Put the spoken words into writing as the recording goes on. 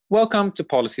Welcome to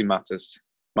Policy Matters.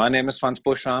 My name is Frans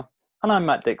Bouchard. And I'm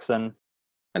Matt Dixon.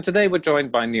 And today we're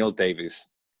joined by Neil Davies,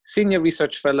 Senior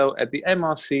Research Fellow at the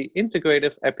MRC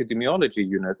Integrative Epidemiology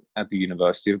Unit at the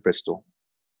University of Bristol.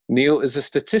 Neil is a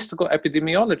statistical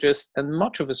epidemiologist, and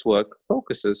much of his work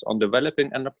focuses on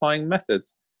developing and applying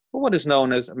methods for what is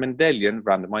known as Mendelian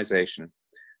randomization,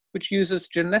 which uses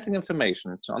genetic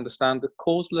information to understand the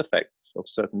causal effects of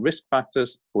certain risk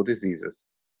factors for diseases.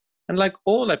 And like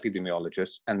all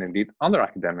epidemiologists, and indeed other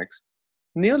academics,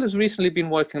 Neil has recently been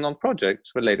working on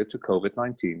projects related to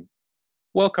COVID-19.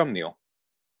 Welcome, Neil.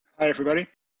 Hi, everybody.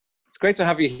 It's great to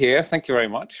have you here. Thank you very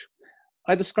much.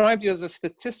 I described you as a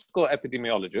statistical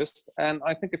epidemiologist, and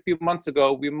I think a few months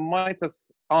ago we might have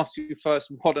asked you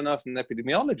first what on earth an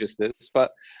epidemiologist is,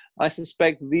 but I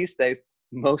suspect these days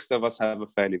most of us have a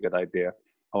fairly good idea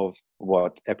of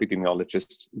what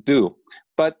epidemiologists do.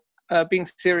 But being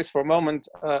serious for a moment,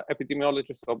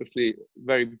 epidemiologists are obviously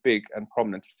very big and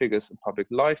prominent figures in public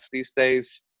life these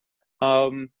days.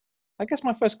 I guess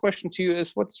my first question to you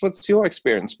is, what's your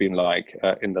experience been like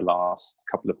in the last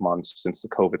couple of months since the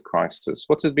COVID crisis?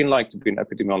 What's it been like to be an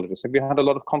epidemiologist? Have you had a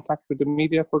lot of contact with the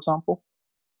media, for example?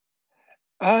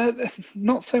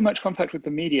 Not so much contact with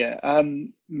the media.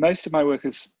 Most of my work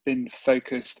has been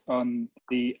focused on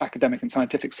the academic and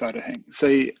scientific side of things.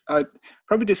 So I'd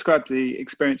probably describe the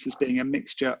experience as being a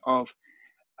mixture of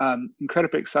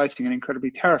incredibly exciting and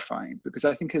incredibly terrifying, because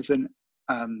I think as an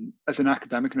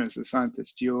academic and as a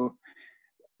scientist, you're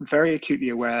very acutely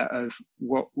aware of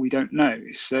what we don't know.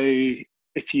 So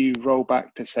if you roll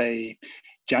back to, say,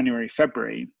 January,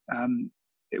 February,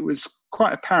 it was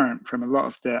quite apparent from a lot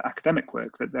of the academic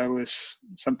work that there was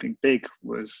something big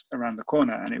was around the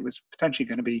corner, and it was potentially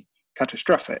going to be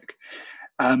catastrophic.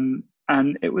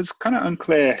 And it was kind of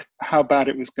unclear how bad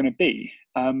it was going to be.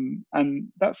 And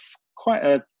that's quite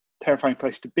a terrifying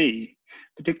place to be,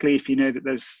 particularly if you know that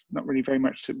there's not really very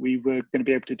much that we were going to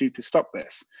be able to do to stop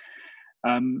this.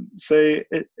 So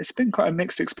it's been quite a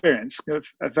mixed experience,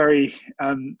 a very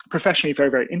professionally very,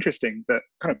 very interesting, but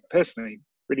kind of personally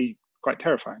really quite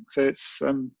terrifying. So it's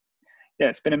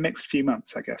been a mixed few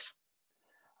months, I guess.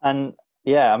 And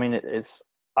yeah, I mean,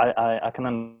 I can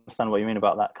understand what you mean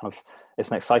about that kind of, it's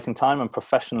an exciting time, and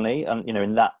professionally, and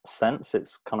in that sense,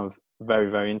 it's kind of very,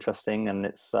 very interesting, and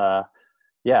it's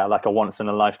like a once in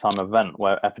a lifetime event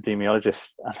where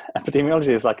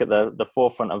epidemiology is like at the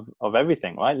forefront of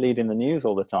everything, right? Leading the news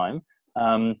all the time.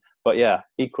 But yeah,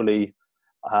 equally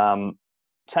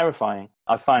terrifying.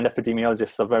 I find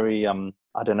epidemiologists are very,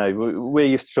 I don't know, we're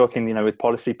used to talking, with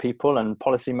policy people, and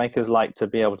policymakers like to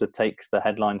be able to take the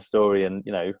headline story and,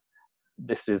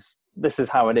 this is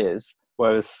how it is.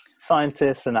 Whereas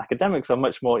scientists and academics are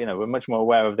much more, we're much more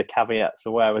aware of the caveats,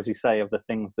 aware, as you say, of the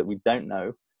things that we don't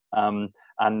know,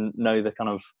 and know the kind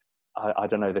of, I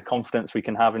don't know, the confidence we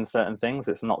can have in certain things.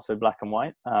 It's not so black and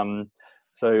white.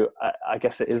 So I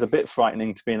guess it is a bit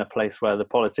frightening to be in a place where the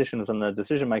politicians and the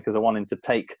decision makers are wanting to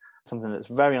take something that's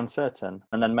very uncertain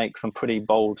and then make some pretty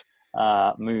bold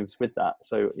moves with that.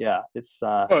 So yeah, it's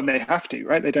well, and they have to,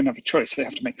 right? They don't have a choice. They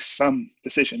have to make some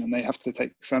decision, and they have to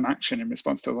take some action in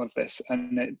response to a lot of this.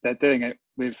 And they're doing it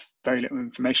with very little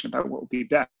information about what will be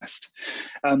best.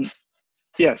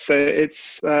 So it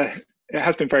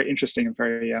has been very interesting and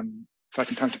very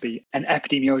exciting time to be an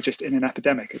epidemiologist in an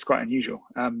epidemic. It's quite unusual.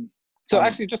 So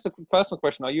actually, just a personal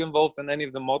question: are you involved in any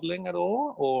of the modelling at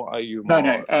all, or are you more...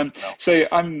 No. So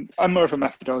I'm more of a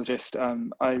methodologist.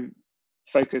 I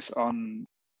focus on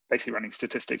basically running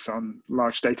statistics on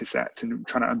large data sets and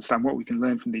trying to understand what we can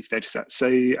learn from these data sets. So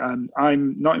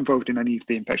I'm not involved in any of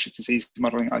the infectious disease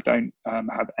modelling. I don't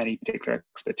have any particular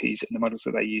expertise in the models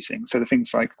that they're using. So the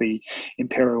things like the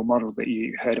imperial model that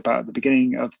you heard about at the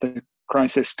beginning of the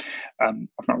crisis,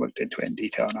 I've not looked into it in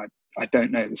detail, and I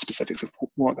don't know the specifics of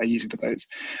what they're using for those.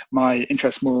 My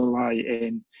interests more lie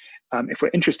in if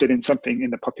we're interested in something in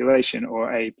the population or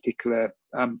a particular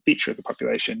feature of the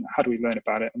population, how do we learn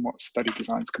about it, and what study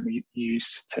designs can we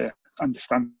use to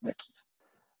understand it?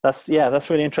 That's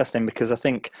really interesting, because I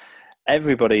think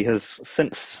everybody has,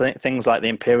 since things like the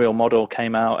imperial model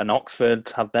came out and Oxford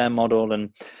have their model, and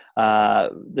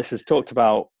this is talked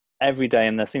about every day,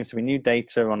 and there seems to be new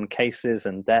data on cases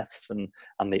and deaths and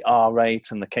the R rate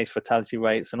and the case fatality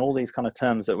rates and all these kind of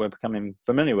terms that we're becoming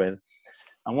familiar with.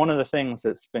 And one of the things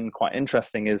that's been quite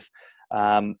interesting is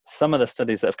some of the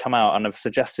studies that have come out and have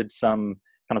suggested some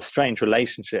kind of strange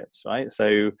relationships, right? So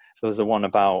there was the one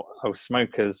about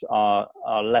smokers are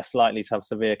less likely to have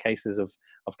severe cases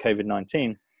of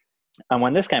COVID-19. And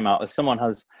when this came out, as someone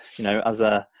has,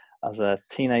 as a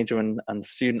teenager and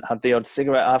student, had the odd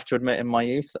cigarette, I have to admit, in my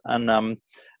youth. And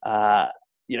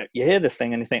you hear this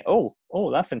thing and you think, oh,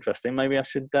 that's interesting. Maybe I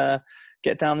should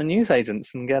get down the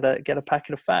newsagents and get a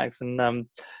packet of fags. And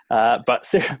but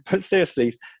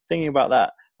seriously, thinking about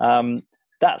that,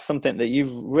 that's something that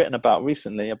you've written about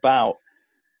recently. About,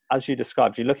 as you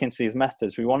described, you look into these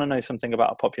methods. We want to know something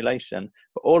about a population,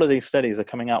 but all of these studies are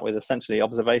coming out with essentially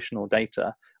observational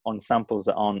data on samples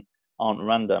that aren't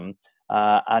random.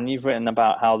 And you've written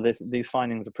about how these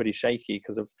findings are pretty shaky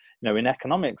because of, in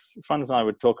economics, Franz and I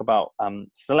would talk about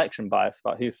selection bias,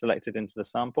 about who's selected into the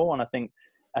sample. And I think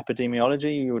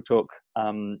epidemiology, you would talk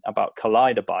about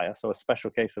collider bias, or a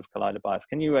special case of collider bias.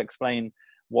 Can you explain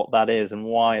what that is and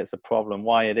why it's a problem,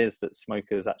 why it is that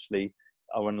smokers actually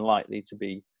are unlikely to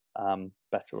be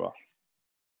better off?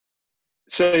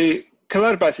 So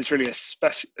collider bias is really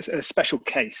a special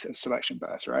case of selection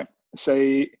bias, right?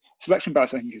 So selection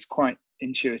bias, I think, is quite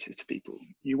intuitive to people.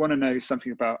 You want to know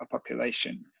something about a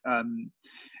population,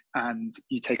 and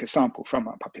you take a sample from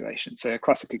that population. So a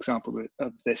classic example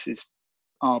of this is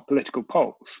our political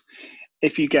polls.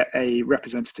 If you get a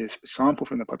representative sample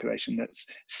from the population that's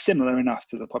similar enough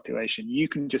to the population, you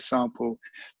can just sample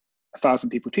 1,000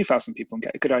 people, 2,000 people, and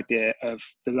get a good idea of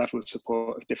the level of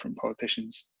support of different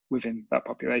politicians within that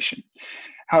population.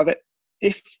 However,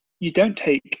 if you don't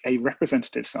take a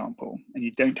representative sample and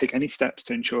you don't take any steps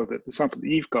to ensure that the sample that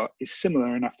you've got is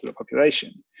similar enough to the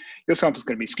population, your sample is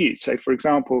going to be skewed. So, for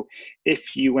example,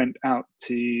 if you went out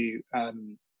to,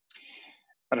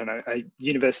 a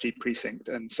university precinct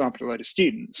and sampled a load of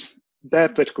students, their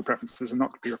political preferences are not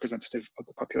going to be representative of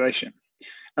the population.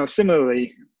 Now,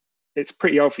 similarly, it's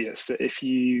pretty obvious that if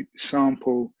you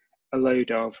sample a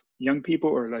load of young people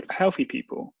or a load of healthy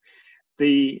people,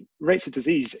 the rates of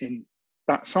disease in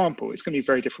that sample is going to be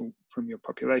very different from your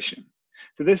population.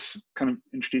 So this kind of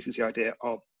introduces the idea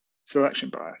of selection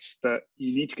bias, that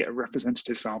you need to get a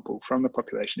representative sample from the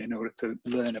population in order to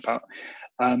learn about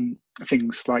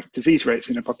things like disease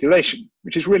rates in a population,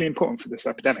 which is really important for this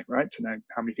epidemic, right? To know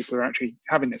how many people are actually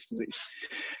having this disease.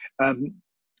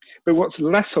 But what's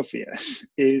less obvious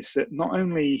is that not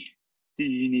only do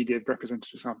you need a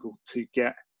representative sample to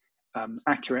get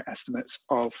accurate estimates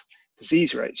of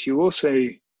disease rates, you also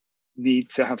need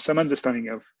to have some understanding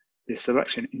of the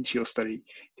selection into your study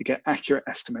to get accurate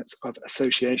estimates of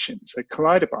association. So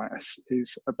collider bias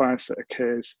is a bias that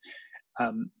occurs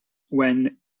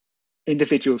when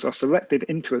individuals are selected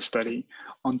into a study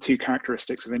on two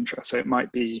characteristics of interest. So it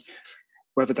might be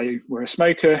whether they were a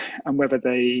smoker and whether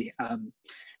they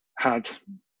had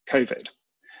COVID.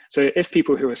 So if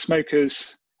people who are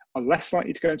smokers are less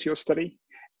likely to go into your study,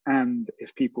 and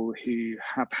if people who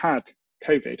have had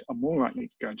COVID are more likely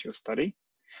to go into your study,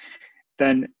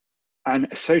 then an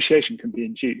association can be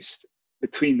induced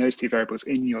between those two variables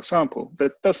in your sample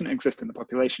that doesn't exist in the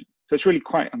population. So it's really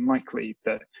quite unlikely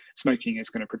that smoking is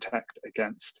going to protect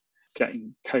against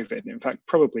getting COVID. In fact,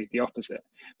 probably the opposite.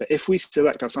 But if we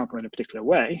select our sample in a particular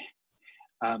way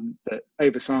that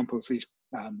oversamples these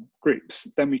groups,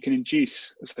 then we can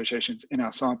induce associations in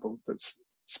our sample that's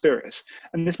spurious.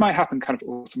 And this might happen kind of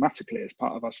automatically as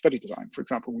part of our study design. For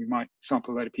example, we might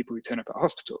sample a load of people who turn up at a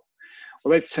hospital.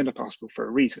 Well, they've turned up at a hospital for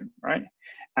a reason, right?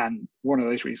 And one of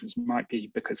those reasons might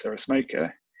be because they're a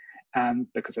smoker and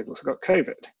because they've also got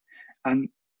COVID. And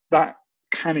that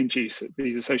can induce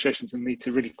these associations and lead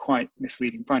to really quite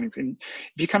misleading findings. And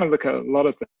if you kind of look at a lot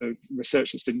of the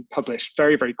research that's been published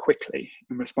very, very quickly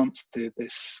in response to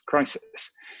this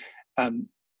crisis, a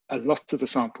lot of the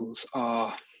samples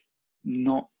are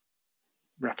not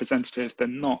representative. They're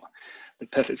not the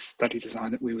perfect study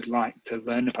design that we would like to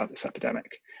learn about this epidemic.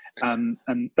 And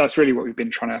that's really what we've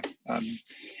been trying to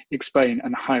explain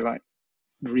and highlight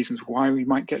the reasons why we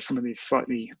might get some of these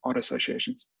slightly odd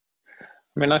associations.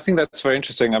 I mean, I think that's very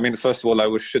interesting. I mean, first of all,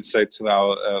 I should say to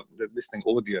our listening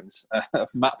audience,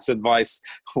 Matt's advice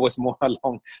was more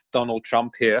along Donald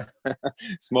Trump here.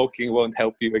 Smoking won't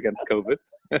help you against COVID,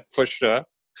 for sure.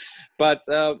 But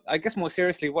I guess more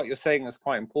seriously, what you're saying is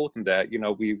quite important there. You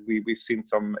know, we've seen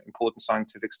some important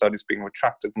scientific studies being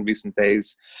retracted in recent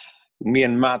days. Me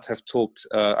and Matt have talked,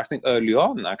 I think early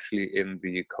on actually in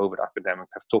the COVID epidemic,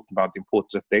 have talked about the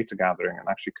importance of data gathering and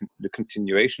actually the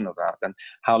continuation of that and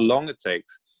how long it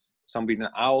takes somebody in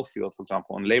our field, for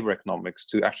example, on labor economics,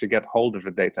 to actually get hold of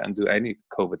the data and do any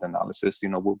COVID analysis. You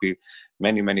know, will be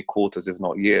many, many quarters, if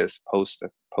not years,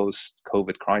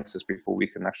 post-COVID crisis before we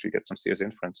can actually get some serious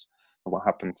inference on what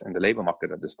happened in the labor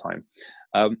market at this time.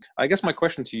 I guess my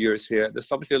question to you is here,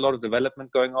 there's obviously a lot of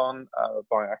development going on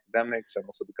by academics and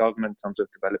also the government in terms of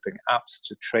developing apps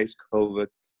to trace COVID.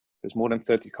 There's more than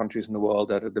 30 countries in the world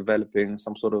that are developing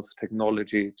some sort of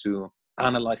technology to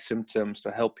analyze symptoms,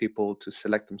 to help people to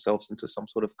select themselves into some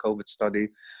sort of COVID study.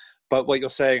 But what you're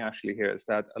saying actually here is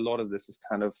that a lot of this is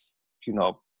kind of,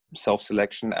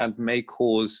 self-selection and may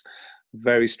cause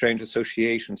very strange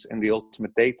associations in the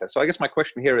ultimate data. So I guess my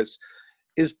question here is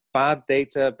bad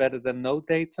data better than no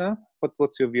data?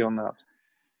 What's your view on that?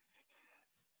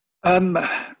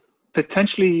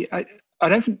 Potentially, I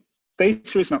don't think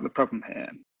data is not the problem here.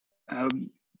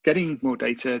 Getting more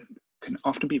data can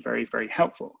often be very, very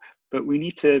helpful, but we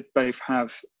need to both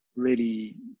have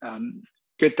really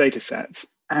good data sets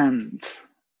and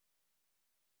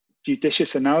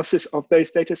judicious analysis of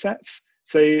those data sets.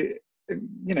 So,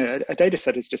 a data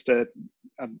set is just a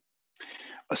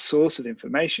source of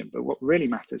information, but what really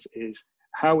matters is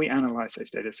how we analyze those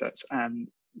data sets and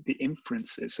the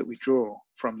inferences that we draw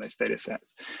from those data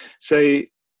sets. So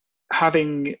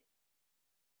having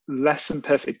less than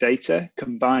perfect data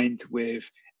combined with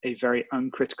a very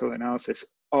uncritical analysis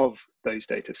of those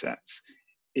data sets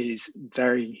is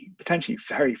potentially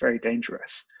very, very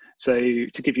dangerous. So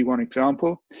to give you one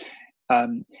example,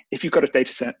 if you've got a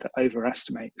data set that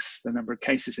overestimates the number of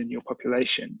cases in your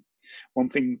population, one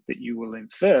thing that you will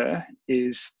infer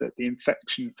is that the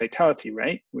infection fatality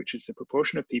rate, which is the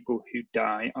proportion of people who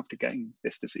die after getting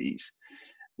this disease,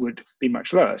 would be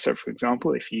much lower. So for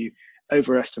example, if you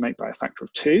overestimate by a factor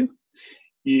of 2,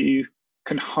 you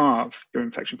can halve your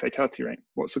infection fatality rate.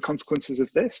 What's the consequences of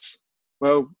this?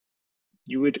 Well,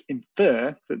 you would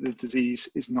infer that the disease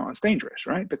is not as dangerous,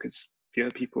 right? Because fewer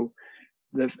people,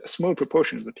 a small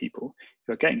proportion of the people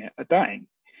who are getting it are dying.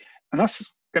 And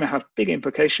that's going to have big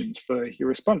implications for your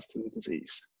response to the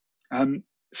disease.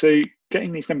 So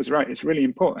getting these numbers right is really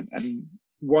important. And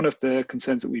one of the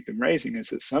concerns that we've been raising is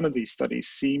that some of these studies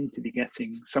seem to be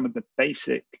getting some of the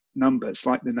basic numbers,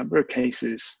 like the number of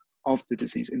cases of the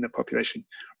disease in the population,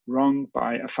 wrong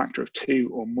by a factor of 2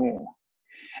 or more.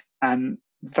 And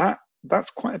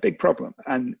that's quite a big problem.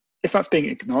 And if that's being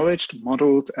acknowledged,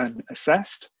 modeled, and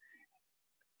assessed,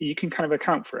 you can kind of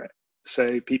account for it.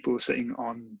 So people sitting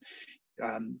on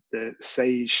the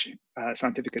SAGE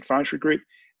Scientific Advisory Group,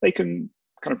 they can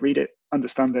kind of read it,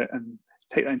 understand it, and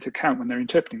take that into account when they're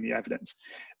interpreting the evidence.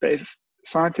 But if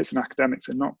scientists and academics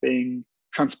are not being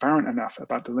transparent enough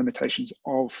about the limitations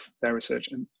of their research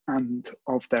and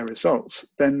of their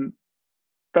results, then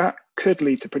that could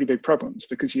lead to pretty big problems,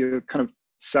 because you're kind of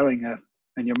selling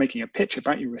and you're making a pitch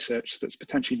about your research that's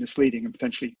potentially misleading and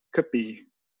potentially could be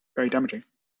very damaging.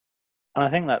 And I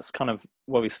think that's kind of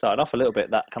where we started off a little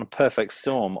bit, that kind of perfect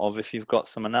storm of, if you've got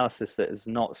some analysis that is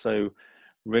not so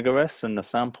rigorous and a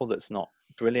sample that's not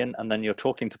brilliant, and then you're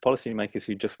talking to policymakers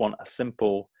who just want a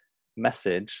simple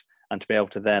message and to be able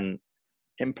to then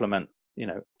implement,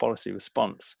 policy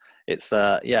response. It's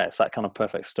that kind of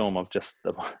perfect storm of just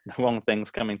the wrong things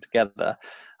coming together.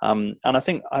 And I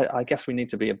think, I guess we need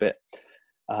to be a bit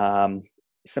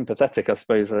sympathetic, I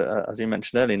suppose, as you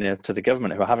mentioned earlier, Neil, to the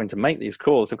government who are having to make these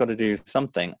calls. They've got to do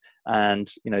something. And,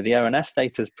 the ONS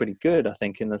data is pretty good, I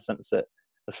think, in the sense that,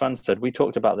 as Fran said, we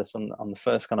talked about this on the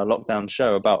first kind of lockdown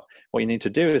show about what you need to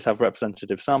do is have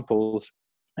representative samples,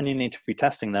 and you need to be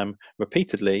testing them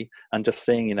repeatedly and just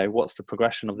seeing, what's the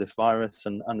progression of this virus,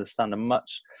 and understand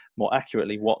much more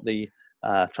accurately what the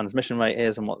transmission rate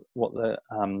is and what the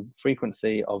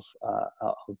frequency of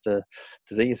the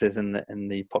disease is in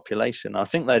the population. I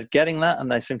think they're getting that, and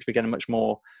they seem to be getting much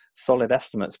more solid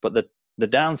estimates. But the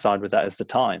downside with that is the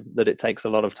time, that it takes a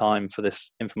lot of time for this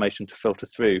information to filter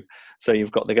through. So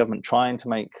you've got the government trying to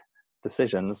make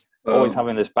decisions, always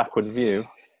having this backward view.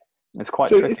 It's quite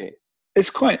tricky.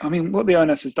 What the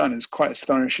ONS has done is quite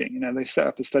astonishing. They set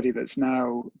up a study that's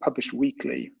now published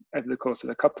weekly over the course of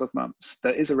a couple of months.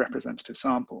 That is a representative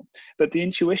sample, but the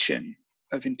intuition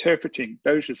of interpreting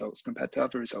those results compared to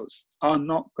other results are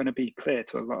not going to be clear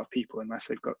to a lot of people unless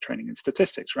they've got training in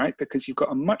statistics, right? Because you've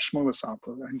got a much smaller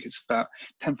sample. I think it's about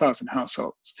 10,000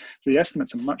 households. So the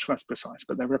estimates are much less precise,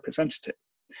 but they're representative.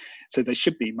 So they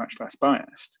should be much less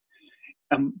biased.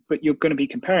 But you're going to be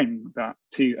comparing that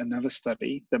to another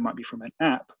study that might be from an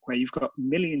app where you've got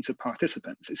millions of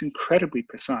participants. It's incredibly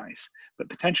precise, but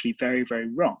potentially very, very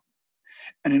wrong.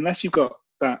 And unless you've got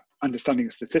that understanding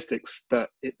of statistics, that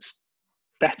it's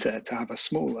better to have a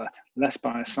smaller, less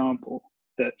biased sample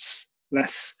that's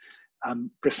less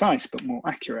precise but more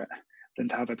accurate than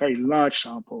to have a very large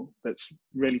sample that's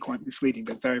really quite misleading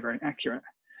but very, very accurate.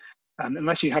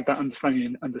 Unless you have that understanding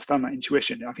and understand that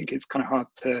intuition, I think it's kind of hard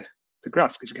to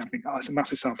grasp, because you kind of think, it's a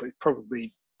massive sample, it's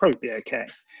probably be okay.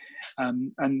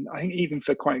 And I think even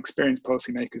for quite experienced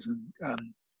policymakers and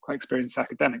quite experienced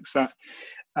academics, that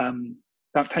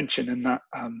tension and that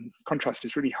contrast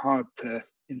is really hard to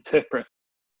interpret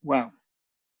well.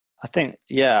 I think,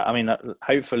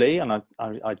 hopefully, and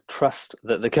I trust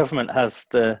that the government has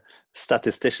the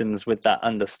statisticians with that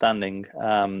understanding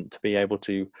to be able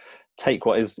to take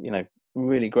what is,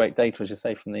 really great data, as you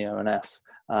say, from the ONS,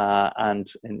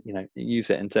 and use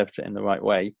it, interpret it in the right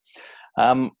way.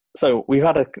 So we've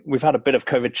had a bit of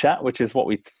COVID chat, which is what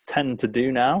we tend to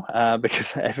do now,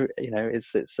 because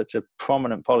it's such a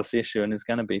prominent policy issue and is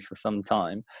going to be for some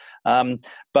time.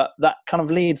 But that kind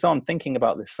of leads on, thinking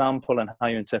about this sample and how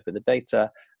you interpret the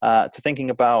data, to thinking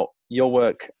about your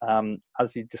work,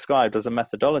 as you described as a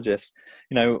methodologist.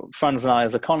 Franz and I,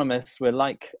 as economists, we're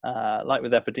like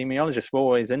with epidemiologists, we're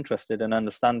always interested in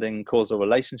understanding causal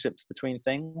relationships between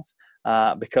things,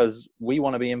 because we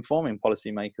want to be informing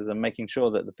policymakers and making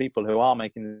sure that the people who are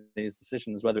making these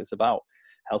decisions, whether it's about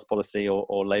health policy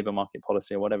or labour market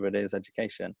policy or whatever it is,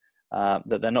 education,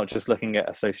 that they're not just looking at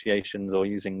associations or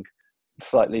using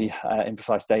slightly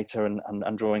imprecise data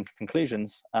and drawing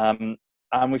conclusions.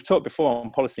 And we've talked before on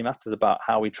Policy Matters about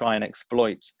how we try and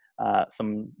exploit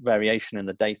some variation in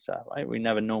the data, right? We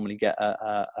never normally get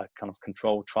a kind of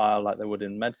controlled trial like they would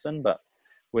in medicine, but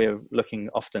we're looking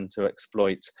often to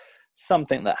exploit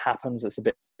something that happens that's a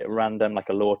bit random, like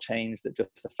a law change that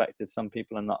just affected some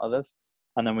people and not others.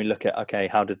 And then we look at, okay,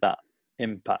 how did that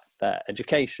impact their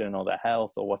education or their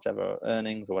health or whatever,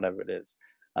 earnings or whatever it is.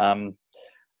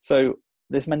 So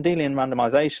this Mendelian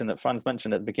randomization that Franz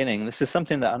mentioned at the beginning, this is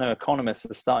something that I know economists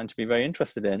are starting to be very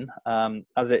interested in,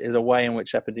 as it is a way in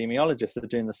which epidemiologists are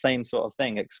doing the same sort of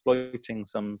thing, exploiting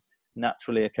some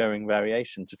naturally occurring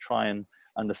variation to try and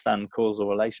understand causal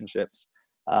relationships.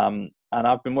 And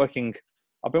I've been working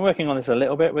on this a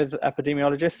little bit with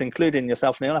epidemiologists, including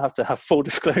yourself, Neil. I have to have full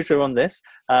disclosure on this.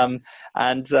 And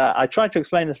I tried to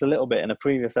explain this a little bit in a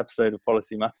previous episode of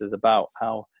Policy Matters about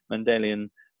how Mendelian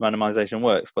randomization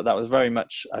works, but that was very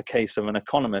much a case of an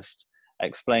economist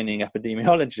explaining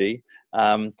epidemiology.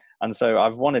 And so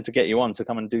I've wanted to get you on to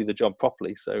come and do the job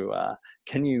properly. So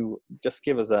can you just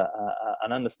give us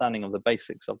an understanding of the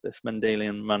basics of this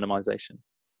Mendelian randomization?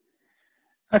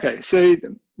 Okay, so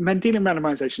Mendelian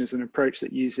randomization is an approach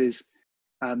that uses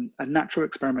a natural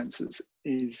experiment that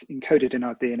is encoded in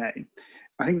our DNA.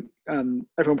 I think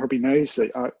everyone probably knows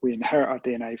that we inherit our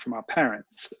DNA from our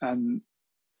parents.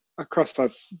 Across our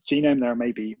genome, there are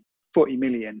maybe 40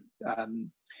 million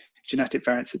genetic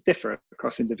variants that differ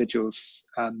across individuals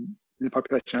in the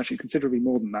population, actually considerably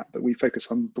more than that, but we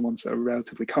focus on the ones that are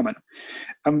relatively common.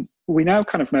 We now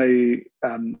kind of know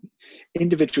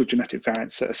individual genetic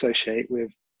variants that associate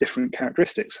with different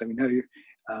characteristics. So we know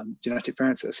genetic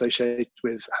variants that associate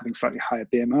with having slightly higher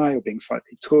BMI or being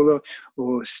slightly taller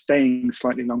or staying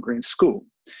slightly longer in school.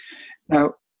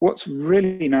 Now, what's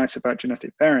really nice about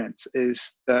genetic variants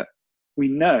is that we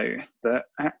know that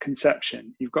at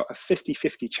conception, you've got a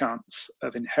 50-50 chance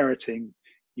of inheriting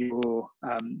your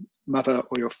mother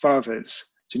or your father's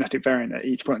genetic variant at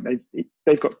each point.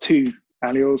 They've got two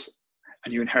alleles,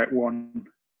 and you inherit one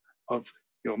of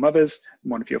your mother's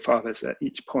and one of your father's at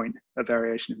each point, a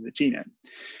variation in the genome.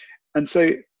 And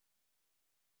so,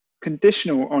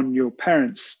 conditional on your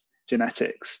parents'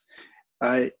 genetics,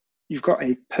 you've got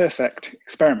a perfect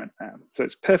experiment now. So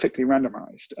it's perfectly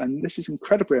randomized. And this is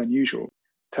incredibly unusual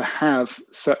to have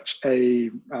such a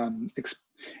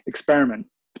experiment,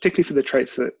 particularly for the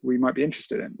traits that we might be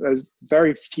interested in. There's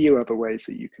very few other ways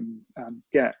that you can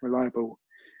get reliable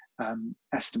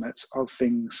estimates of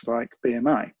things like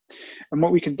BMI. And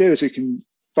what we can do is we can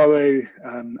follow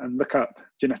and look up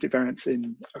genetic variants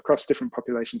across different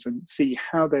populations and see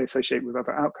how they associate with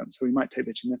other outcomes. So we might take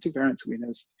the genetic variants that we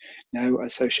know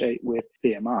associate with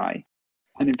BMI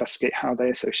and investigate how they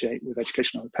associate with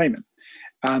educational attainment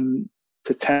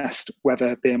to test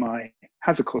whether BMI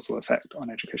has a causal effect on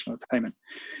educational attainment.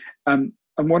 And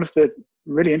one of the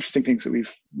really interesting things that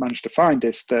we've managed to find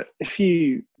is that if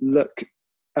you look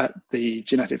at the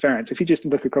genetic variants, if you just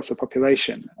look across the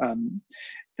population,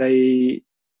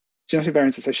 genetic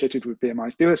variants associated with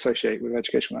BMI do associate with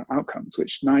educational outcomes,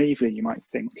 which naively you might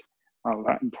think, well,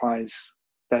 that implies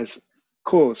there's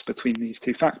cause between these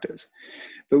two factors.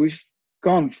 But we've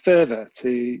gone further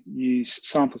to use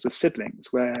samples of siblings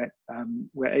where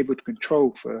we're able to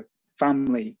control for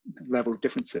family level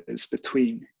differences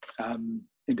between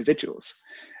individuals.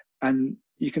 And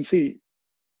you can see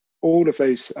all of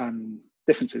those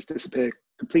differences disappear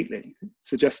completely,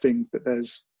 suggesting that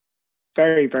there's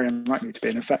very, very unlikely to be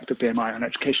an effect of BMI on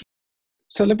education.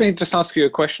 So let me just ask you a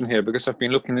question here, because I've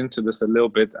been looking into this a little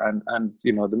bit, and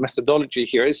the methodology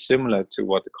here is similar to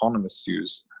what economists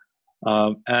use.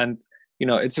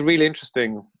 It's really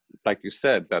interesting, like you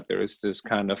said, that there is this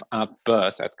kind of at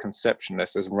birth, at conception,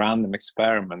 there's this random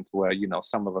experiment where,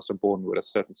 some of us are born with a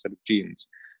certain set of genes.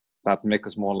 that make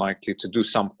us more likely to do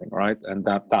something, right? And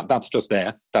that's just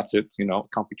there. That's it. You know, it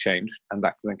can't be changed, and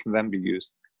that can then be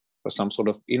used for some sort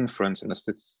of inference in a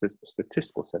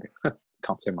statistical setting.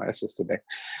 Can't say my S's today.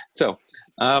 So,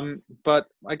 but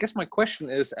I guess my question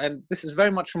is, and this is very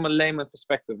much from a layman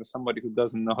perspective, as somebody who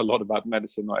doesn't know a lot about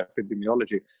medicine or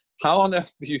epidemiology, how on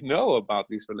earth do you know about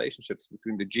these relationships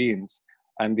between the genes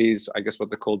and these, I guess, what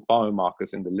they're called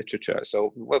biomarkers in the literature?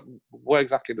 So where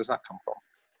exactly does that come from?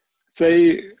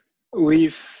 So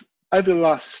we've, over the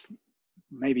last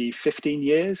maybe 15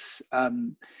 years,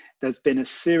 there's been a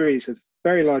series of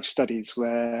very large studies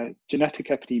where genetic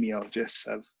epidemiologists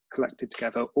have collected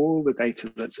together all the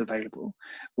data that's available,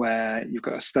 where you've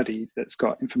got a study that's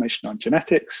got information on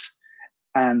genetics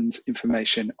and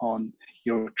information on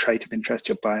your trait of interest,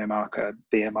 your biomarker,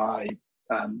 BMI,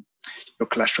 your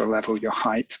cholesterol level, your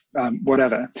height,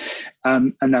 whatever.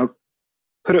 And they'll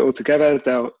put it all together.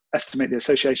 They'll estimate the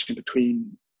association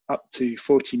between up to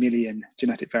 40 million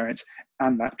genetic variants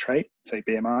and that trait, say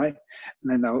BMI, and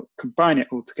then they'll combine it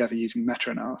all together using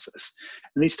meta-analysis.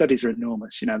 And these studies are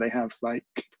enormous. You know, they have like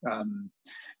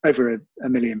over a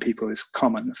million people is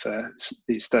common for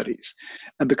these studies.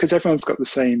 And because everyone's got the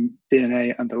same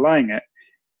DNA underlying it,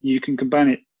 you can combine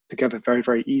it together very,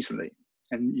 very easily.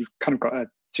 And you've kind of got a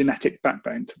genetic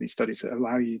backbone to these studies that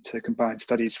allow you to combine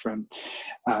studies from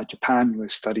Japan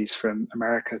with studies from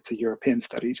America to European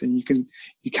studies, and you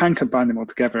can combine them all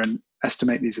together and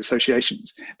estimate these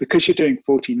associations. Because you're doing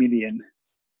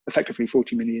effectively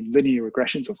 40 million linear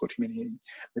regressions or 40 million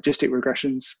logistic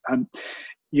regressions,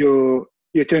 you're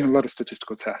doing a lot of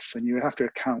statistical tests, and you have to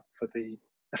account for the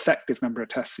effective number of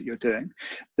tests that you're doing.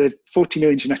 The 40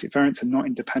 million genetic variants are not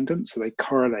independent, so they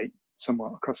correlate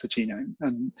somewhat across the genome.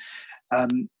 And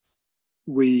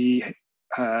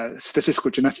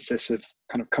statistical geneticists have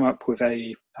kind of come up with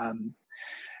a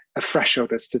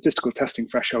threshold, a statistical testing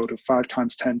threshold of 5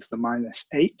 times 10 to the minus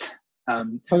 8.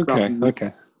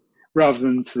 Rather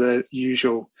than to the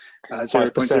usual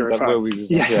 0.05.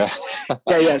 Yeah.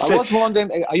 Yeah. So,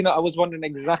 I was wondering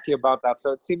exactly about that.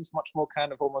 So it seems much more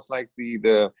kind of almost like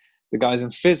the guys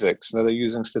in physics that are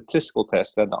using statistical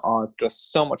tests that are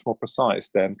just so much more precise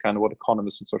than kind of what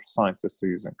economists and social scientists are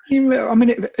using. I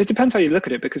mean, it depends how you look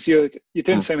at it, because you're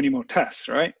doing so many more tests,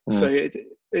 right? So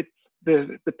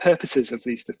the purposes of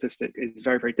these statistics is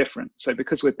very, very different. So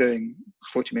because we're doing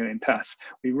 40 million tests,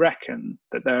 we reckon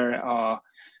that there are,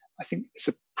 I think it's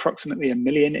approximately 1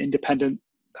 million independent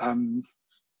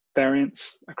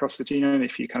variants across the genome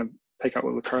if you kind of take out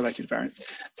all the correlated variants.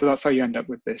 So that's how you end up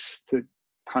with this to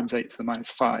times 8 to the minus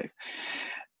 5.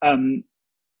 And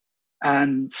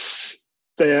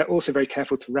they're also very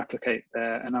careful to replicate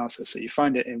their analysis. So you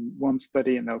find it in one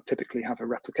study, and they'll typically have a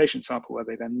replication sample where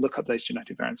they then look up those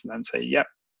genetic variants and then say, yep,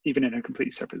 even in a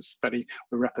completely separate study,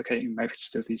 we're replicating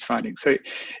most of these findings. So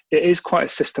it is quite a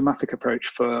systematic approach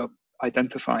for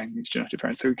identifying these genetic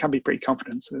variants. So we can be pretty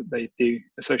confident that they do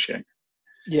associate.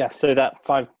 Yeah, so that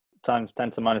 5 times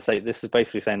 10 to the minus 8, this is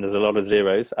basically saying there's a lot of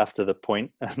zeros after the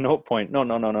point, not,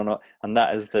 and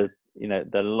that is the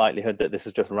likelihood that this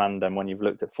is just random. When you've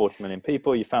looked at 40 million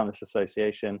people, you found this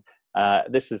association.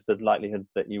 This is the likelihood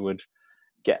that you would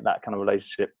get that kind of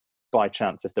relationship by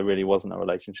chance if there really wasn't a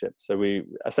relationship. So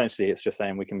it's just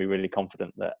saying we can be really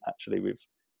confident that actually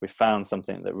we've found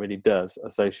something that really does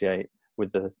associate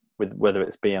with whether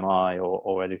it's BMI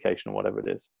or education or whatever it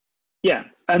is. Yeah,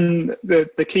 and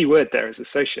the key word there is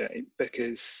associate,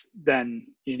 because then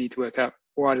you need to work out,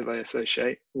 why do they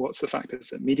associate? What's the factors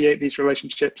that mediate these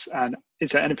relationships? And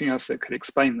is there anything else that could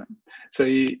explain them?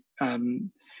 So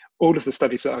all of the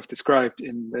studies that I've described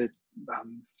in the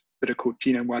that are called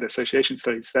genome-wide association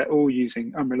studies, they're all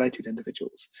using unrelated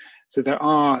individuals. So there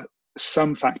are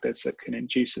some factors that can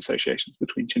induce associations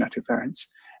between genetic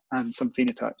variants and some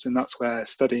phenotypes. And that's where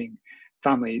studying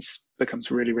families becomes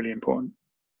really, really important.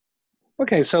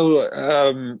 Okay, so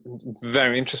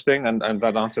very interesting, and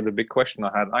that answered a big question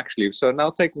I had actually. So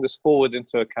now taking this forward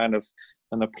into a kind of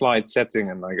an applied setting,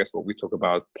 and I guess what we talk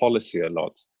about policy a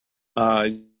lot.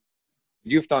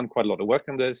 You've done quite a lot of work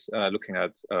on this, looking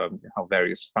at how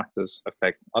various factors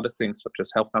affect other things such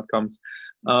as health outcomes.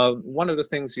 One of the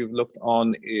things you've looked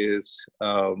on is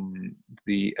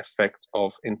the effect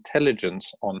of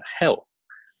intelligence on health.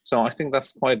 So I think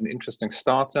that's quite an interesting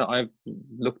starter. I've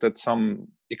looked at some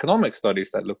economic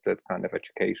studies that looked at kind of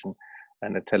education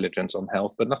and intelligence on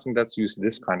health, but nothing that's used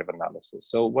this kind of analysis.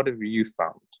 So what have you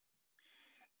found?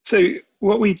 So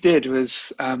what we did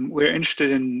was we're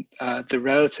interested in the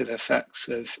relative effects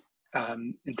of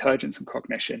intelligence and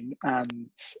cognition and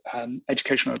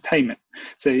educational attainment.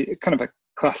 So kind of a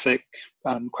classic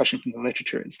question from the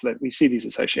literature is that we see these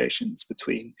associations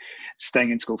between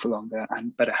staying in school for longer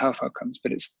and better health outcomes,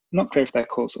 but it's not clear if they're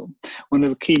causal. One of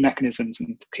the key mechanisms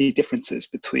and key differences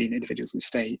between individuals who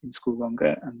stay in school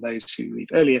longer and those who leave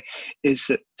earlier is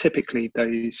that typically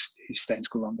those who stay in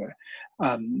school longer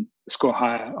score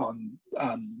higher on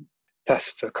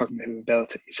tests for cognitive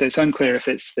ability. So it's unclear if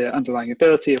it's the underlying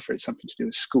ability or if it's something to do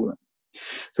with schooling.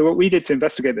 So what we did to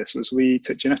investigate this was we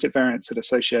took genetic variants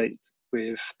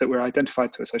that were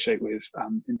identified to associate with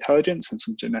intelligence, and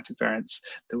some genetic variants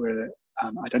that were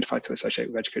identified to associate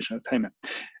with educational attainment.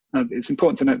 It's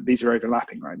important to note that these are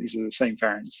overlapping, right? These are the same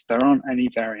variants. There aren't any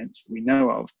variants that we know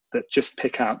of that just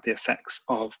pick out the effects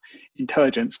of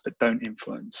intelligence but don't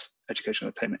influence educational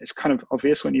attainment. It's kind of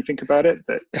obvious when you think about it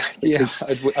that yeah,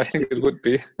 I think it would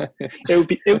be.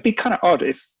 it would be kind of odd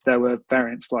if there were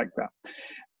variants like that.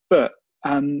 But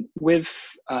with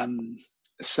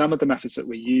some of the methods that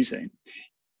we're using,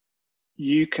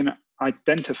 you can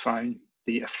identify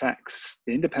the effects,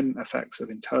 the independent effects of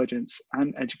intelligence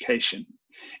and education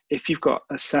if you've got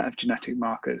a set of genetic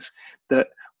markers that,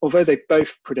 although they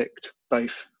both predict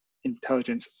both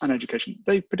intelligence and education,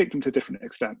 they predict them to different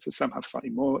extents. So some have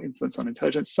slightly more influence on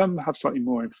intelligence, some have slightly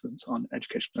more influence on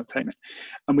educational attainment.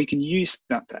 And we can use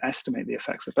that to estimate the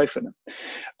effects of both of them.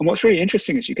 And what's really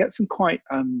interesting is you get some quite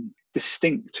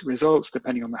distinct results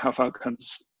depending on the health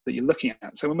outcomes that you're looking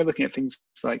at. So when we're looking at things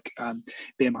like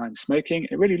BMI and smoking,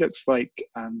 it really looks like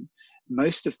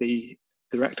most of the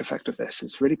direct effect of this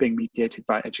is really being mediated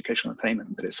by educational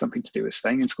attainment, that it's something to do with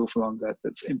staying in school for longer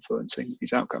that's influencing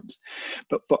these outcomes.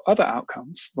 But for other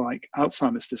outcomes like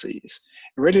Alzheimer's disease,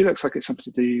 it really looks like it's something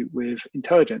to do with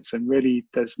intelligence, and really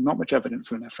there's not much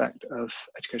evidence of an effect of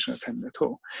educational attainment at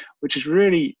all, which is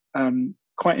really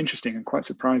quite interesting and quite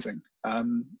surprising.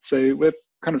 So we're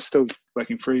kind of still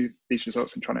working through these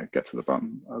results and trying to get to the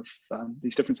bottom of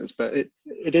these differences, but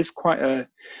it is quite a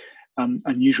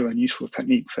unusual and useful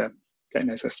technique for getting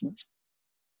those estimates.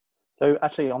 So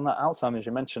actually on that Alzheimer's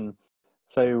you mentioned,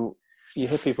 so you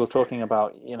hear people talking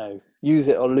about, use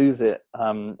it or lose it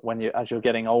as you're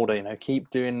getting older, keep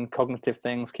doing cognitive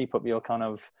things, keep up your kind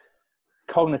of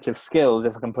cognitive skills,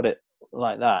 if I can put it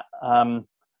like that.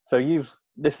 So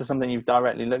this is something you've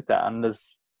directly looked at, and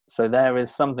there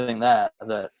is something there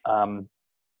that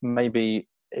maybe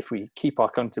if we keep our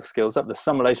cognitive skills up, there's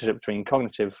some relationship between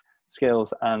cognitive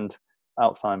skills and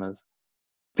Alzheimer's.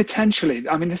 Potentially.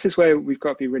 I mean, this is where we've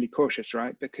got to be really cautious,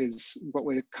 right? Because what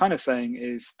we're kind of saying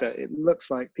is that it looks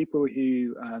like people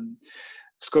who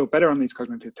score better on these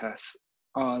cognitive tests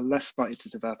are less likely to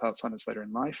develop Alzheimer's later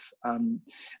in life.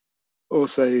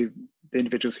 Also, the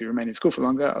individuals who remain in school for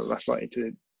longer are less likely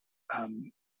to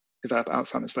develop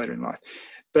Alzheimer's later in life.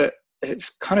 But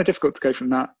it's kind of difficult to go from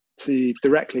that to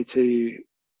directly to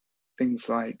things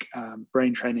like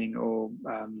brain training or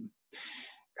kind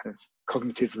of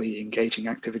cognitively engaging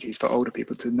activities for older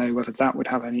people to know whether that would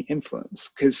have any influence,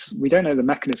 because we don't know the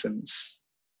mechanisms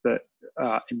that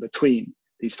are in between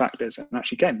these factors and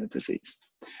actually getting the disease.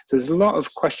 So there's a lot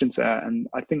of questions there, and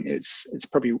I think it's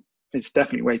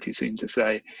definitely way too soon to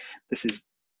say this is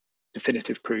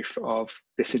definitive proof of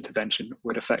this intervention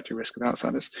would affect your risk of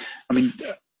Alzheimer's. I mean,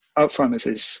 Alzheimer's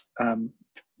is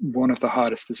one of the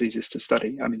hardest diseases to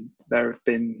study. I mean, there have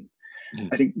been,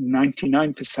 I think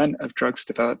 99% of drugs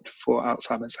developed for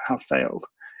Alzheimer's have failed.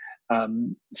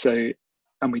 And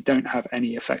we don't have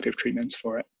any effective treatments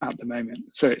for it at the moment.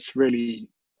 So it's really,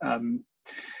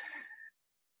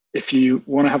 if you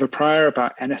want to have a prior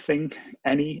about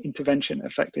any intervention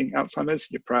affecting Alzheimer's,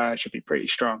 your prior should be pretty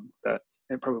strong that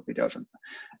it probably doesn't.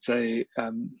 So,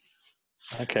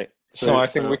 okay. So I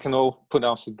think we can all put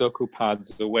our Sudoku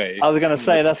pads away. I was going to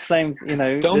say that's same.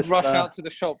 Don't rush out to the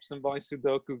shops and buy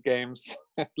Sudoku games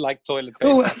like toilet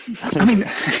paper. Well, I mean,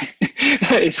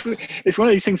 it's one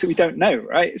of these things that we don't know,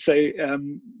 right? So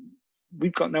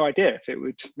we've got no idea if it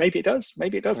would. Maybe it does.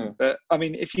 Maybe it doesn't. But I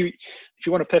mean, if you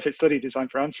want a perfect study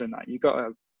designed for answering that, you've got to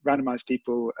randomize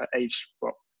people at age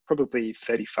probably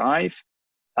 35.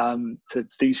 To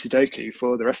do Sudoku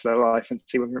for the rest of their life and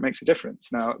see whether it makes a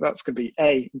difference. Now, that's going to be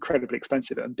A, incredibly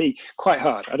expensive, and B, quite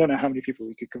hard. I don't know how many people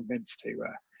we could convince to.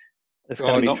 It's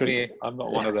going to be not tricky. me. I'm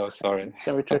not one of those, sorry. It's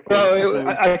going to be tricky. Well,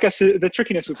 I guess the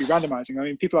trickiness would be randomizing. I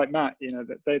mean, people like Matt,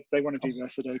 they want to do their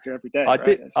Sudoku every day.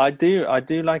 I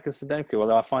do like a Sudoku,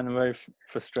 although I find them very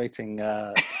frustrating.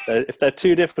 If they're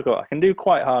too difficult, I can do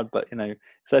quite hard, but if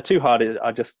they're too hard,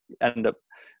 I just end up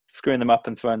screwing them up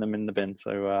and throwing them in the bin.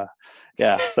 So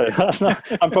so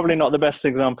I'm probably not the best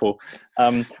example,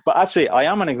 but actually I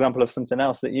am an example of something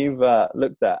else that you've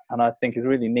looked at and I think is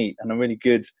really neat and a really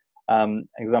good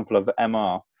example of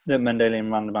MR. the Mendelian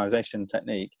randomization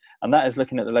technique, and that is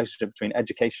looking at the relationship between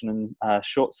education and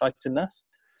short-sightedness.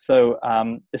 So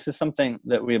this is something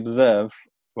that we observe,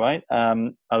 right,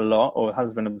 a lot, or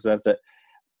has been observed, that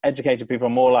educated people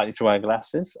are more likely to wear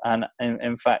glasses. And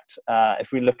in fact,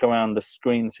 if we look around the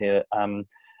screens here,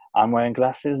 I'm wearing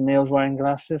glasses, Neil's wearing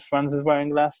glasses, Franz is wearing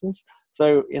glasses.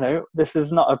 So, this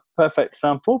is not a perfect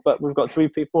sample, but we've got 3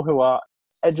 people who are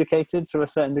educated to a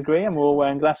certain degree, and we're all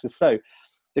wearing glasses. So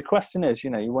the question is,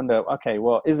 you wonder, okay,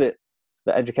 well, is it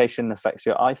that education affects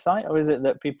your eyesight, or is it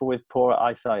that people with poor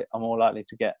eyesight are more likely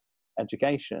to get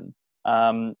education?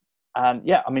 And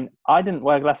yeah, I mean, I didn't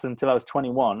wear glasses until I was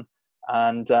 21,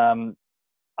 and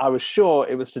I was sure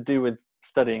it was to do with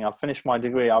studying. I finished my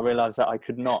degree. I realized that I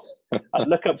could not. I'd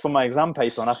look up for my exam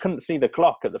paper and I couldn't see the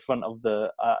clock at the front of the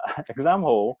exam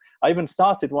hall. I even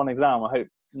started one exam. I hope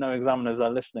no examiners are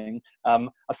listening. I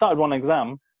started one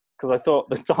exam because I thought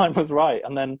the time was right,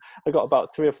 and then I got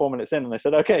about 3 or 4 minutes in and they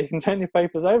said, okay, you can turn your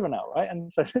papers over now, right?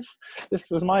 And so this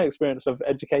was my experience of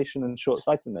education and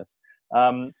short-sightedness.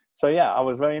 So yeah, I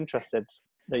was very interested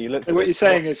that you looked. So what you're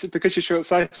saying is because you're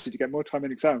short-sighted, you get more time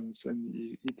in exams and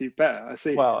you do better. I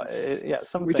see. Well, yeah,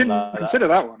 something we didn't like consider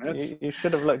that one. You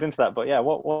should have looked into that. But yeah,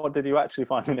 what did you actually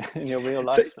find in your real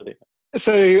life study?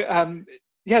 So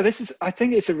yeah, I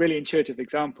think it's a really intuitive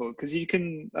example, because you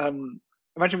can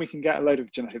imagine we can get a load of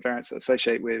genetic variants that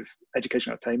associate with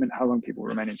educational attainment, how long people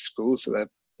remain in school. So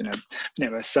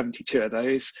there are 72 of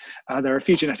those. There are a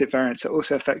few genetic variants that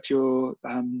also affect your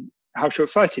how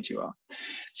short-sighted you are.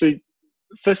 So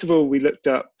first of all, we looked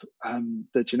up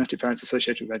the genetic variants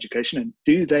associated with education, and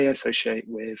do they associate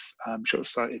with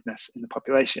short-sightedness in the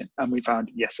population? And we found,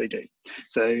 yes, they do.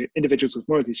 So individuals with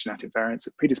more of these genetic variants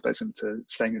that predispose them to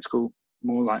staying in school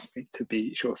more likely to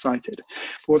be short-sighted.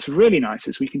 But what's really nice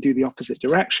is we can do the opposite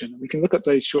direction. We can look at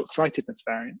those short-sightedness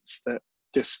variants that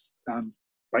just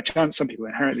by chance, some people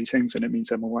inherit these things and it means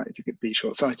they're more likely to be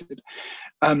short-sighted,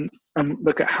 and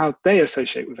look at how they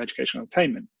associate with educational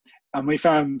attainment. And we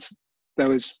found there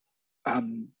was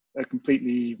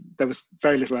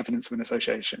very little evidence of an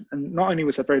association. And not only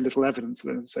was there very little evidence of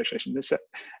an association,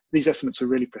 these estimates were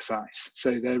really precise.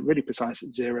 So they're really precise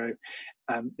at 0.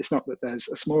 It's not that there's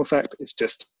a small effect, it's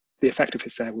just the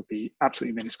effectiveness there would be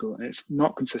absolutely minuscule, and it's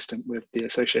not consistent with the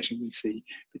association we see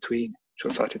between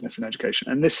short-sightedness and education.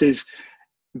 And this is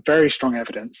very strong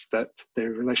evidence that the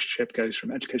relationship goes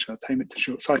from educational attainment to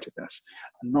short-sightedness,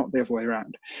 and not the other way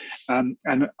around. And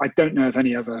I don't know of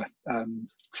any other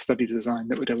study design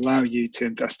that would allow you to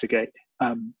investigate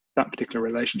that particular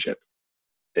relationship.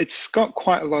 It's got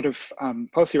quite a lot of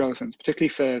policy relevance, particularly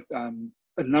for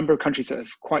a number of countries that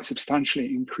have quite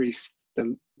substantially increased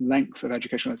the length of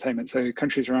educational attainment. So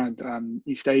countries around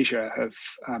East Asia have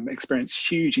experienced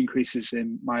huge increases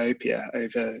in myopia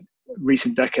over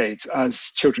recent decades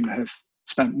as children have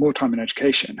spent more time in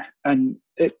education, and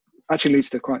it actually leads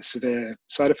to quite severe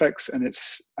side effects. And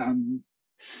it's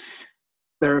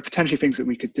there are potentially things that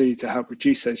we could do to help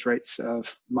reduce those rates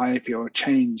of myopia, or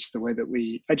change the way that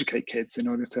we educate kids in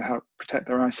order to help protect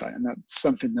their eyesight. And that's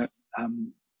something that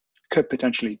could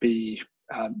potentially be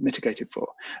mitigated for.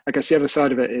 I guess the other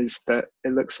side of it is that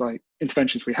it looks like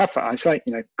interventions we have for eyesight,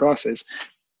 glasses,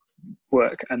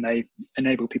 work, and they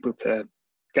enable people to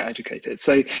get educated.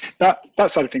 So that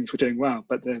side of things we're doing well,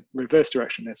 but the reverse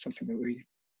direction is something that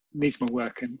needs more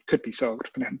work and could be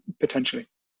solved potentially.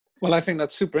 Well, I think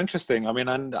that's super interesting. I mean,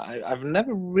 and I've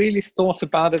never really thought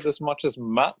about it as much as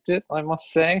Matt did, I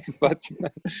must say. But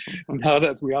now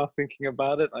that we are thinking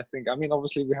about it,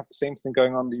 obviously we have the same thing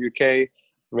going on in the UK.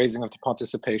 Raising of the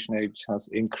participation age has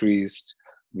increased.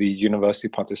 The university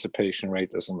participation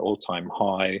rate is an all-time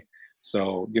high.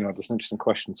 So, there's interesting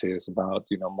questions here about,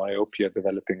 myopia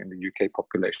developing in the UK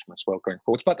population as well going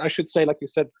forward. But I should say, like you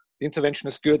said, the intervention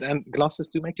is good, and glasses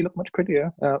do make you look much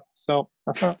prettier. Well,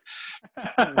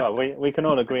 we can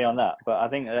all agree on that. But I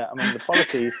think, the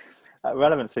policy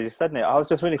relevancy, you said it, I was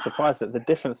just really surprised at the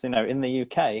difference, in the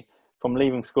UK from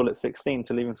leaving school at 16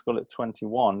 to leaving school at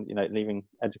 21, leaving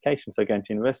education, so going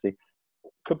to university,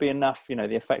 could be enough,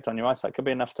 the effect on your eyesight could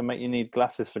be enough to make you need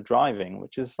glasses for driving,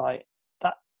 which is like,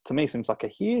 that to me seems like a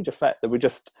huge effect that we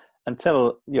just,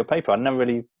 until your paper, I never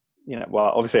really,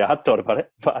 well, obviously I had thought about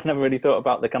it, but I never really thought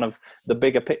about the kind of the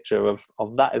bigger picture of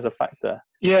that as a factor.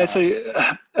 Yeah, so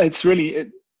it's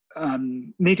really,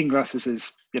 needing glasses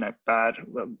is, bad.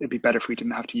 Well, it'd be better if we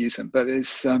didn't have to use them, but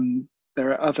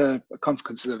there are other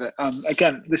consequences of it.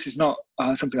 Again, this is not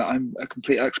something that I'm a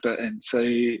complete expert in. So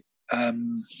I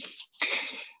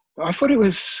thought it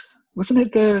wasn't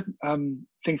it the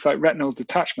things like retinal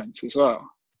detachments as well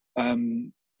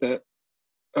that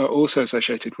are also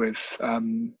associated with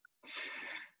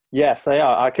Yes, they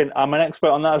are. I'm an expert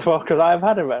on that as well because I've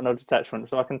had a retinal detachment,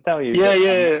 so I can tell you.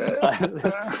 Yeah,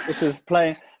 This is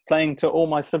playing to all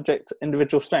my subject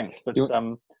individual strengths. But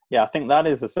yeah, I think that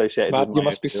is associated Matt, with you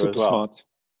must be myopia super as well. smart.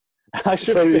 I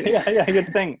should be. Yeah,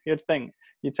 you'd think.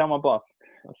 You tell my boss.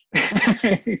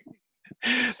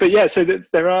 But yeah, so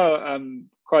there are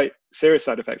quite serious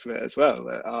side effects of it as well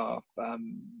that are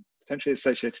potentially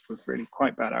associated with really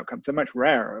quite bad outcomes. They're much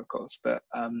rarer, of course, but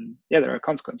yeah, there are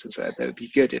consequences there that would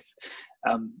be good if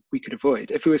we could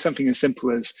avoid. If it was something as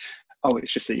simple as, oh,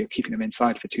 it's just that you're keeping them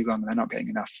inside for too long and they're not getting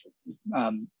enough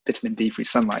vitamin D free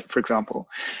sunlight, for example,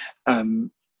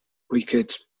 we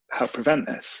could help prevent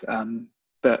this.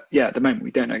 But yeah, at the moment, we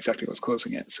don't know exactly what's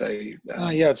causing it. So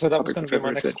yeah, so that was going to be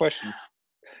my next question.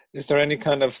 Is there any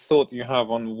kind of thought you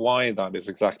have on why that is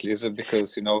exactly? Is it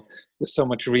because, there's so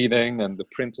much reading and the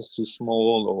print is too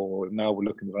small, or now we're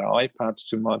looking at our iPads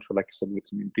too much, or like you said,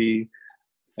 vitamin D?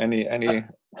 Any?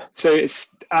 So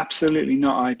it's absolutely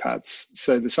not iPads.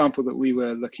 So the sample that we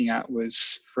were looking at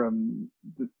was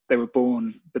they were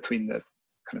born between the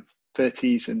kind of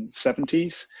 30s and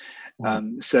 70s.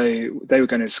 So they were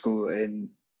going to school in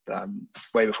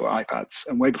way before iPads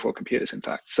and way before computers, in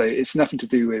fact. So it's nothing to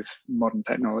do with modern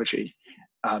technology,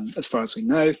 as far as we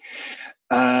know.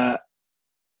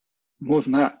 More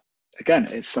than that, again,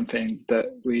 it's something that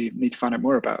we need to find out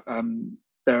more about.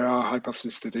 There are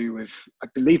hypotheses to do with, I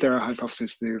believe there are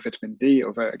hypotheses to do with vitamin D,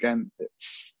 although again,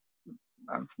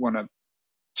 I want to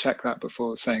check that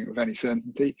before saying it with any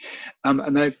certainty.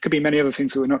 And there could be many other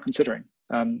things that we're not considering.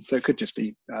 So it could just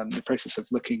be the process of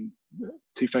looking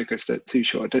too focused at too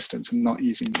short a distance and not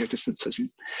using your distance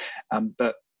vision.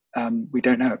 But we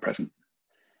don't know at present.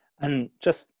 And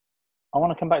I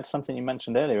want to come back to something you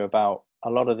mentioned earlier about a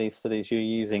lot of these studies you're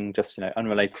using just,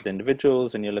 unrelated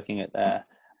individuals and you're looking at their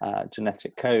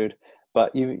genetic code.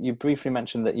 But you briefly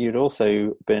mentioned that you'd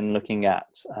also been looking at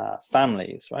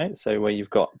families, right? So where you've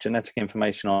got genetic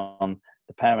information on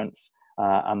the parents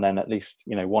and then at least,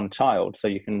 one child. So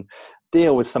you can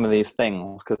deal with some of these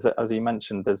things because, as you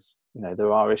mentioned,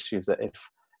 there are issues that if,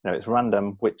 it's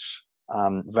random which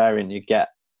variant you get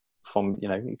from,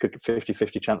 you could get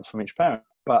 50-50 chance from each parent.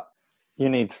 But you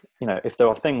need, if there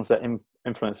are things that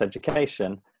influence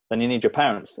education, then you need your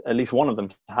parents, at least one of them,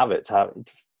 to have it,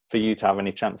 for you to have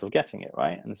any chance of getting it,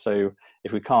 right? And so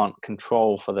if we can't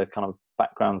control for the kind of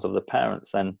backgrounds of the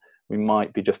parents, then we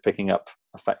might be just picking up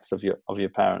effects of your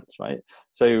parents, right?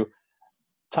 So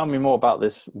tell me more about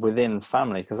this within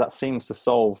family, because that seems to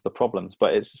solve the problems.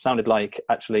 But it sounded like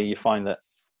actually you find that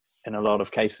in a lot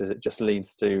of cases it just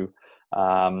leads to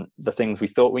the things we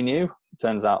thought we knew. It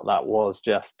turns out that was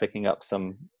just picking up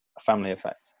some family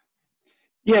effects.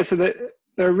 Yeah, so there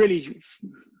are really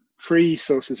three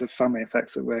sources of family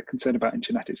effects that we're concerned about in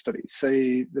genetic studies. So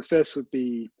the first would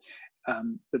be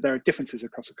that there are differences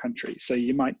across a country. So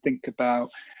you might think about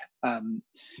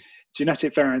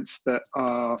genetic variants that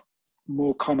are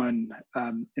more common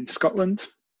in Scotland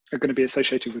are going to be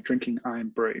associated with drinking iron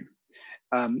brew.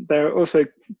 They're also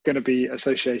going to be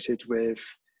associated with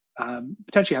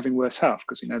potentially having worse health,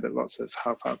 because we know that lots of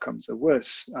health outcomes are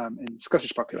worse in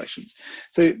Scottish populations.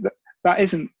 So that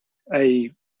isn't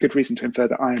a good reason to infer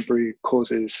that iron brew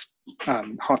causes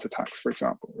heart attacks, for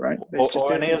example, right?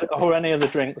 Or any other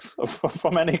drinks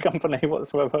from any company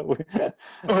whatsoever. We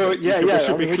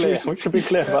should be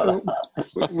clear about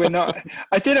that. We're not.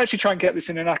 I did actually try and get this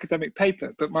in an academic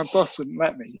paper, but my boss wouldn't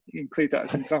let me include that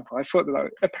as an example. I thought that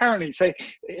apparently, so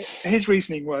his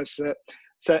reasoning was that.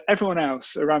 So everyone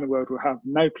else around the world will have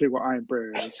no clue what iron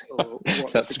brew is or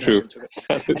what That's true.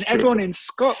 And everyone in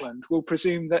Scotland will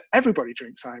presume that everybody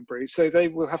drinks iron brew, so they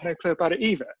will have no clue about it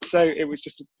either. So it was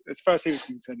just, as far as he was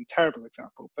concerned, a terrible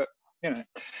example. But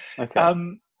Okay.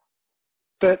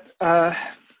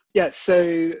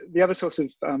 So the other source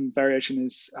of variation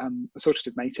is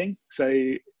assortative mating.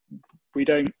 So we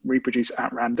don't reproduce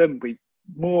at random. We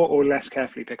more or less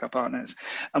carefully pick our partners.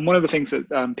 And one of the things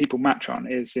that people match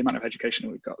on is the amount of education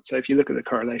that we've got. So if you look at the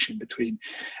correlation between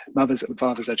mothers and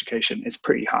fathers' education, it's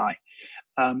pretty high.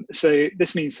 So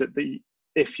this means that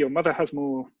if your mother has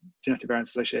more genetic variants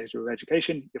associated with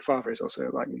education, your father is also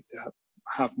likely to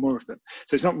have more of them.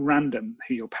 So it's not random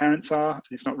who your parents are, and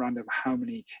it's not random how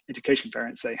many education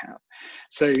variants they have.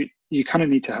 So you kind of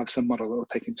need to have some model that will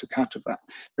take into account of that.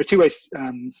 There are two ways.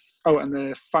 And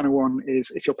the final one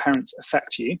is if your parents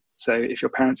affect you. So if your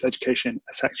parents' education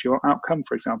affects your outcome,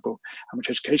 for example, how much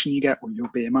education you get, or your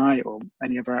BMI, or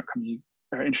any other outcome you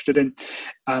are interested in,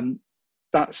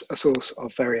 that's a source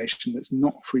of variation that's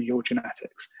not through your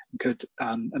genetics.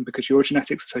 And because your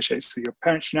genetics associates with your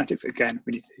parents' genetics, again,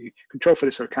 we need to control for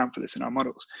this or account for this in our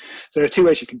models. So there are two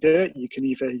ways you can do it. You can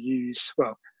either use,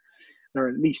 there are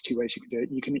at least two ways you can do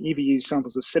it. You can either use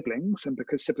samples of siblings, and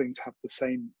because siblings have the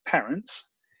same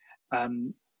parents,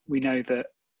 we know that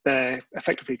they're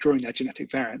effectively drawing their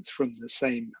genetic variants from the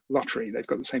same lottery. They've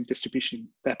got the same distribution.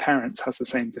 Their parents has the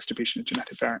same distribution of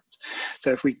genetic variants.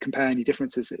 So if we compare any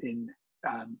differences in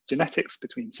genetics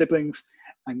between siblings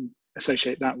and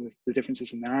associate that with the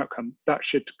differences in their outcome, that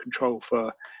should control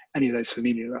for any of those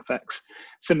familial effects.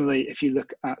 Similarly, if you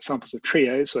look at samples of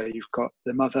trios where you've got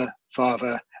the mother,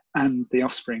 father, and the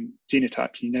offspring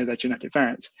genotype, you know their genetic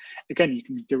variants, again, you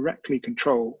can directly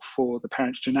control for the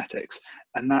parent's genetics,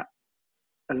 and that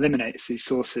eliminates these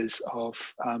sources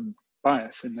of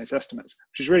bias in those estimates,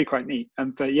 which is really quite neat.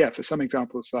 And for some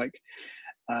examples like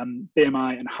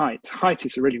BMI and height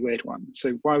is a really weird one.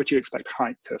 So why would you expect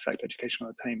height to affect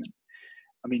educational attainment?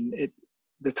 I mean,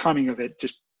 the timing of it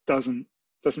just doesn't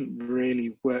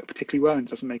really work particularly well and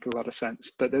doesn't make a lot of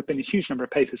sense. But there have been a huge number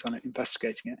of papers on it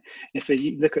investigating it. If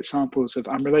you look at samples of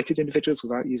unrelated individuals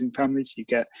without using families, you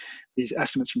get these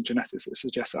estimates from genetics that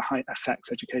suggest that height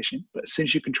affects education. But as soon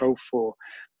as you control for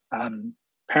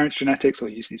parents' genetics or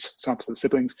use these samples of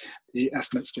siblings, the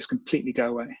estimates just completely go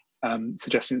away,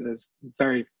 suggesting that there's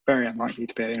very, very unlikely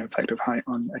to be an effect of height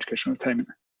on educational attainment.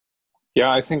 Yeah,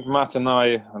 I think Matt and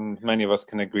I, and many of us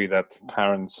can agree that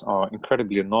parents are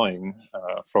incredibly annoying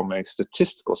from a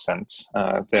statistical sense.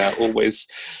 They're always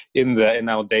in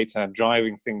our data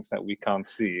driving things that we can't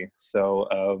see. So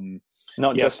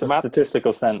not yes, just a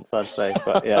statistical sense, I'd say,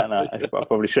 but yeah, no, I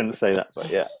probably shouldn't say that, but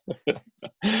yeah.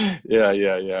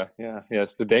 Yeah.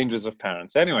 It's the dangers of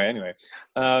parents. Anyway,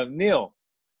 Neil.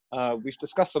 We've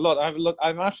discussed a lot.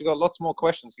 I've actually got lots more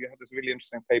questions. You have this really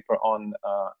interesting paper on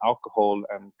alcohol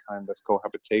and kind of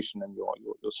cohabitation and your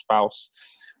spouse.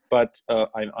 But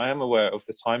I am aware of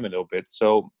the time a little bit.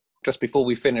 So just before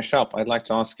we finish up, I'd like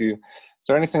to ask you, is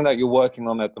there anything that you're working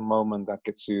on at the moment that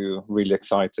gets you really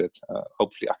excited?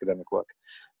 Hopefully academic work.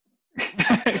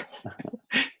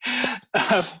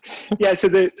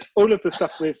 So all of the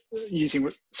stuff with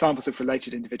using samples of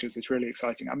related individuals is really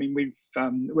exciting. I mean,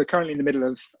 we're currently in the middle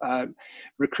of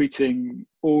recruiting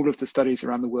all of the studies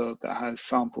around the world that has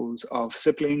samples of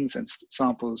siblings and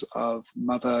samples of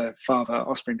mother, father,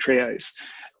 offspring trios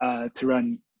to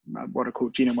run what are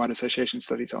called genome-wide association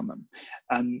studies on them.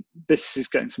 And this is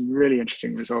getting some really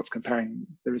interesting results, comparing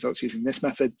the results using this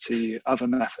method to other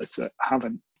methods that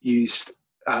haven't used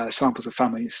samples of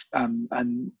families.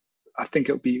 And I think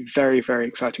it'll be very, very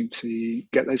exciting to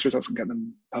get those results and get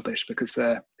them published, because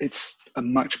it's a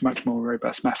much, much more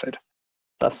robust method.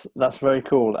 That's very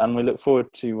cool, and we look forward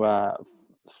to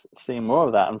seeing more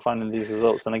of that and finding these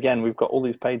results. And again, we've got all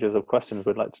these pages of questions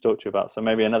we'd like to talk to you about, so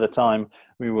maybe another time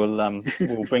we will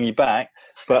we'll bring you back.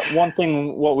 But one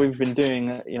thing, what we've been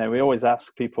doing, we always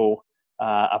ask people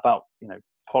about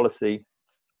policy,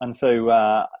 and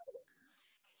so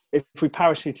if we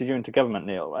parachuted you into government,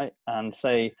 Neil, right, and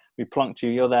say we plunked you,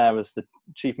 you're there as the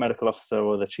chief medical officer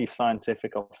or the chief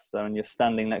scientific officer, and you're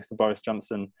standing next to Boris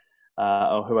Johnson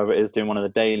or whoever it is doing one of the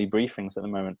daily briefings at the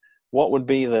moment, what would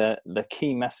be the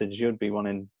key message you'd be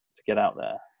wanting to get out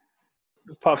there?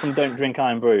 Apart from don't drink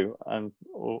Iron Brew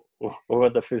or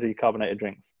other fizzy carbonated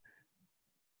drinks.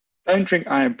 Don't drink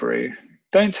Iron Brew.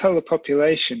 Don't tell the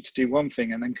population to do one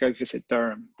thing and then go visit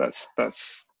Durham.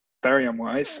 That's very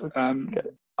unwise. Okay.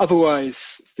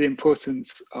 Otherwise, the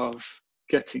importance of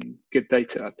getting good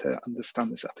data to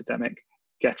understand this epidemic,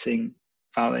 getting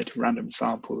valid random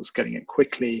samples, getting it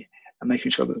quickly, and making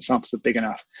sure that the samples are big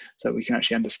enough so that we can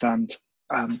actually understand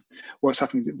what's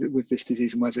happening with this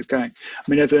disease and where's it's going. I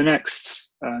mean, over the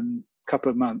next couple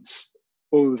of months,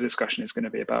 all the discussion is going to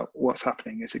be about what's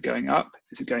happening. Is it going up?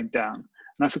 Is it going down? And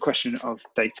that's a question of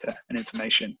data and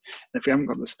information. And if we haven't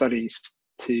got the studies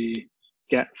to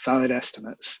get valid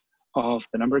estimates of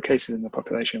the number of cases in the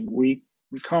population, we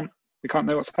can't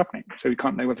know what's happening. So we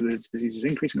can't know whether the disease is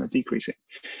increasing or decreasing.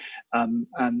 And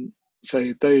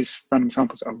so those random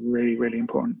samples are really, really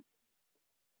important.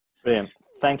 Brilliant.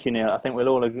 Thank you, Neil. I think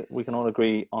we can all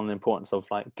agree on the importance of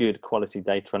good quality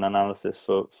data and analysis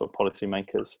for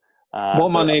policymakers. More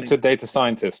money to data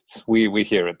scientists. We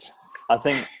hear it. I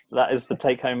think that is the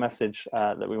take-home message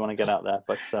that we want to get out there.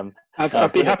 But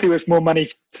I'd be happy with more money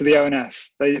to the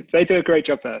ONS. They do a great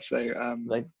job there. So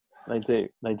they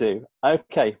do.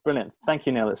 Okay, brilliant. Thank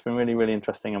you, Neil. It's been really, really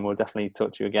interesting, and we'll definitely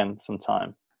talk to you again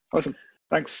sometime. Awesome.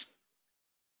 Thanks.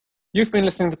 You've been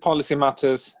listening to Policy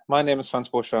Matters. My name is Franz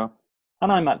Boscher. And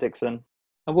I'm Matt Dixon.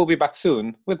 And we'll be back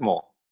soon with more.